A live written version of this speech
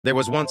There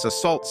was once a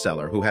salt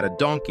seller who had a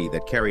donkey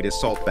that carried his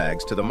salt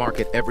bags to the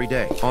market every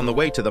day. On the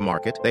way to the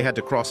market, they had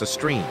to cross a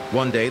stream.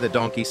 One day, the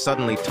donkey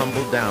suddenly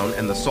tumbled down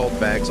and the salt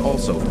bags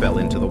also fell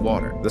into the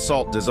water. The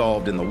salt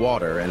dissolved in the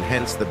water and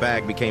hence the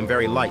bag became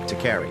very light to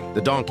carry.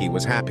 The donkey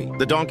was happy.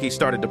 The donkey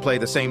started to play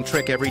the same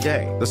trick every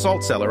day. The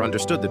salt seller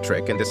understood the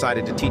trick and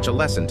decided to teach a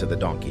lesson to the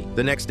donkey.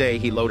 The next day,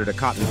 he loaded a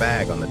cotton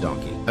bag on the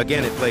donkey.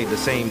 Again, it played the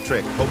same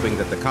trick, hoping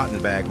that the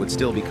cotton bag would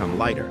still become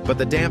lighter. But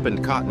the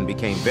dampened cotton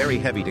became very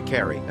heavy to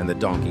carry and the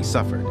donkey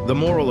suffered. The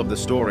moral of the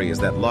story is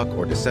that luck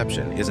or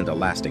deception isn't a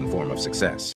lasting form of success.